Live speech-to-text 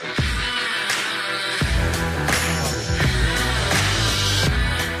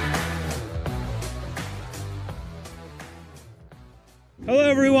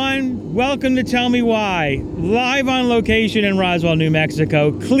welcome to Tell Me Why, live on location in Roswell, New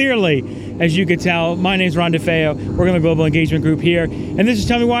Mexico. Clearly, as you could tell, my name's Ron DeFeo. We're from the Global Engagement Group here, and this is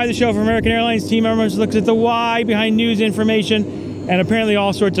Tell Me Why, the show for American Airlines team members looks at the why behind news, information, and apparently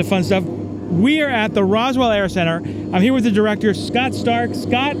all sorts of fun stuff. We are at the Roswell Air Center. I'm here with the director, Scott Stark.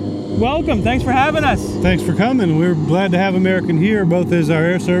 Scott, welcome. Thanks for having us. Thanks for coming. We're glad to have American here, both as our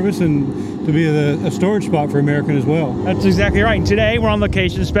air service and to be a storage spot for American as well. That's exactly right. And today we're on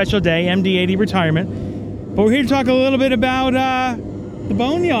location, special day, MD-80 retirement. But we're here to talk a little bit about the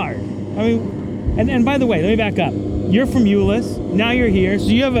Boneyard. I mean, and by the way, let me back up. You're from Euless. Now you're here, so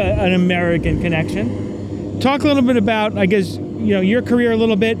you have an American connection. Talk a little bit about, I guess, your career a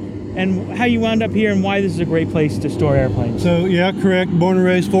little bit, and how you wound up here and why this is a great place to store airplanes. So, yeah, correct. Born and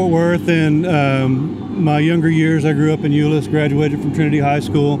raised Fort Worth, and my younger years I grew up in Euless, graduated from Trinity High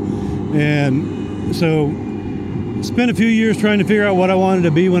School, and so spent a few years trying to figure out what I wanted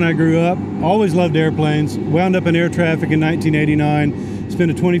to be when I grew up. Always loved airplanes. Wound up in air traffic in 1989.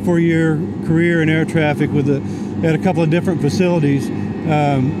 Spent a 24-year career in air traffic at a couple of different facilities,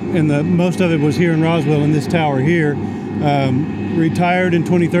 and most of it was here in Roswell in this tower here. Retired in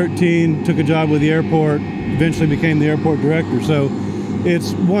 2013, took a job with the airport, eventually became the airport director. So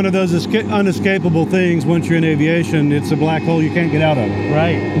it's one of those unescapable things. Once you're in aviation, it's a black hole you can't get out of.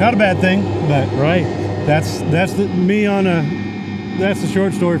 Right. Not a bad thing, but right. That's the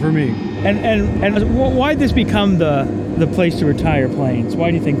short story for me. And why did this become the place to retire planes?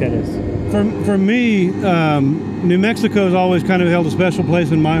 Why do you think that is? For me, New Mexico has always kind of held a special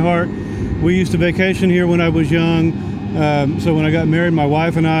place in my heart. We used to vacation here when I was young. So when I got married, my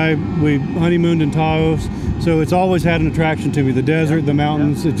wife and I, we honeymooned in Taos. So it's always had an attraction to me. The desert, the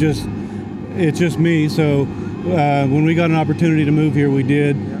mountains, it's just me. So when we got an opportunity to move here, we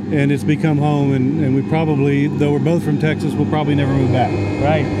did, and it's become home. And we probably, though we're both from Texas, we'll probably never move back.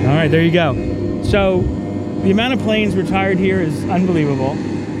 Right. All right, there you go. So the amount of planes retired here is unbelievable.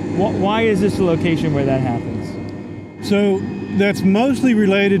 Why is this a location where that happens? So that's mostly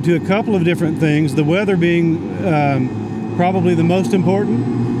related to a couple of different things, the weather being probably the most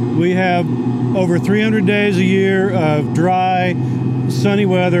important. We have over 300 days a year of dry, sunny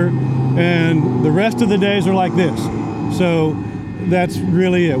weather, and the rest of the days are like this. So that's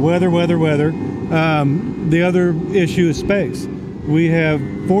really it, weather. The other issue is space. We have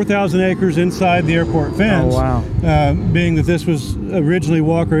 4,000 acres inside the airport fence, being that this was originally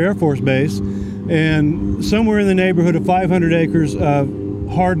Walker Air Force Base, and somewhere in the neighborhood of 500 acres of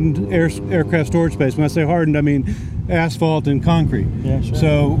hardened aircraft storage space. When I say hardened, I mean asphalt and concrete. Yeah, sure.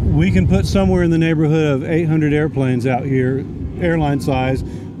 So we can put somewhere in the neighborhood of 800 airplanes out here, airline size.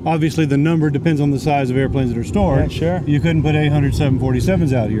 Obviously, the number depends on the size of airplanes that are stored. Yeah, sure. You couldn't put 800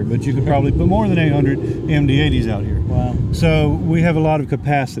 747s out here, but you could probably put more than 800 MD-80s out here. Wow. So we have a lot of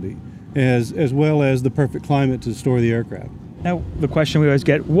capacity, as well as the perfect climate to store the aircraft. Now, the question we always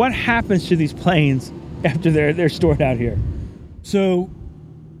get, what happens to these planes after they're stored out here? So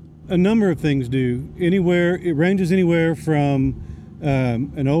a number of things do. It ranges anywhere from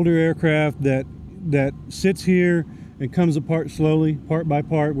an older aircraft that sits here and comes apart slowly, part by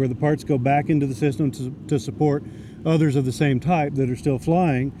part, where the parts go back into the system to support others of the same type that are still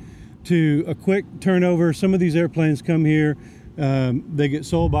flying, to a quick turnover. Some of these airplanes come here, they get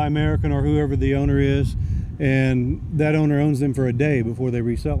sold by American or whoever the owner is, and that owner owns them for a day before they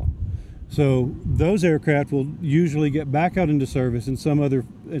resell them. So those aircraft will usually get back out into service in some other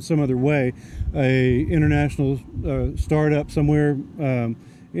way, a international startup somewhere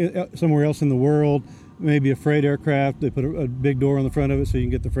else in the world, maybe a freight aircraft. They put a big door on the front of it so you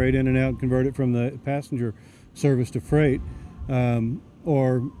can get the freight in and out and convert it from the passenger service to freight,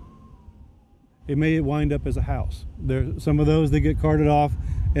 or it may wind up as a house. There's some of those that get carted off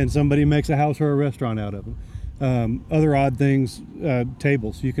and somebody makes a house or a restaurant out of them. Other odd things,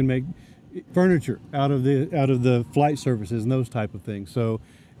 tables. You can make furniture out of the flight services and those type of things. So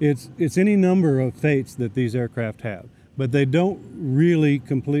it's any number of fates that these aircraft have, but they don't really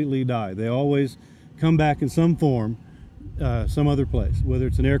completely die. They always come back in some form, some other place, whether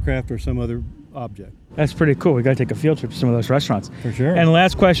it's an aircraft or some other object. That's pretty cool. We got to take a field trip to some of those restaurants. For sure. And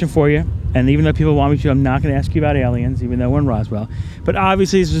last question for you, and even though people want me to, I'm not going to ask you about aliens, even though we're in Roswell. But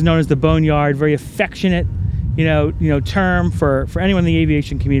obviously this is known as the Boneyard, very affectionate, term for anyone in the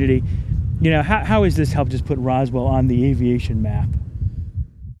aviation community. How has this helped just put Roswell on the aviation map?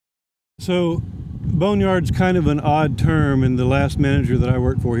 So Boneyard's kind of an odd term, and the last manager that I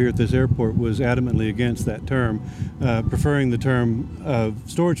worked for here at this airport was adamantly against that term, preferring the term of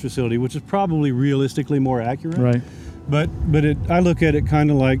storage facility, which is probably realistically more accurate. Right. But I look at it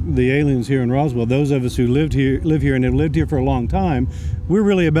kind of like the aliens here in Roswell. Those of us who live here and have lived here for a long time, we're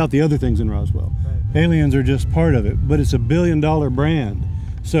really about the other things in Roswell. Right. Aliens are just part of it, but it's $1 billion brand.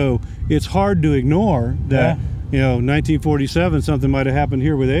 So it's hard to ignore that, 1947, something might have happened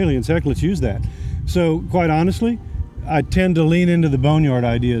here with aliens. Heck, let's use that. So quite honestly, I tend to lean into the Boneyard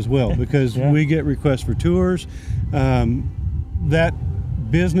idea as well, because we get requests for tours. That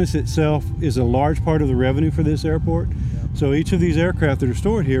business itself is a large part of the revenue for this airport. So each of these aircraft that are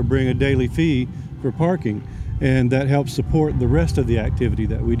stored here bring a daily fee for parking, and that helps support the rest of the activity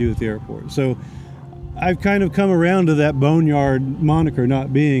that we do at the airport. So I've kind of come around to that Boneyard moniker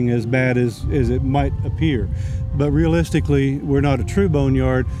not being as bad as it might appear. But realistically, we're not a true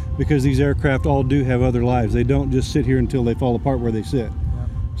boneyard, because these aircraft all do have other lives. They don't just sit here until they fall apart where they sit.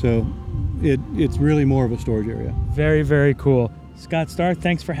 So it's really more of a storage area. Very, very cool. Scott Starr,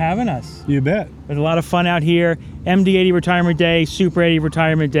 thanks for having us. You bet. There's a lot of fun out here. MD-80 Retirement Day, Super 80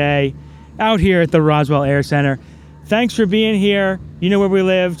 Retirement Day, out here at the Roswell Air Center. Thanks for being here. You know where we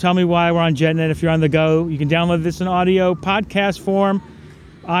live. Tell me why. We're on JetNet. If you're on the go, you can download this in audio, podcast form,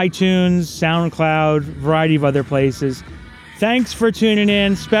 iTunes, SoundCloud, variety of other places. Thanks for tuning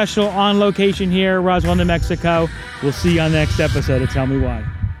in. Special on location here, Roswell, New Mexico. We'll see you on the next episode of Tell Me Why.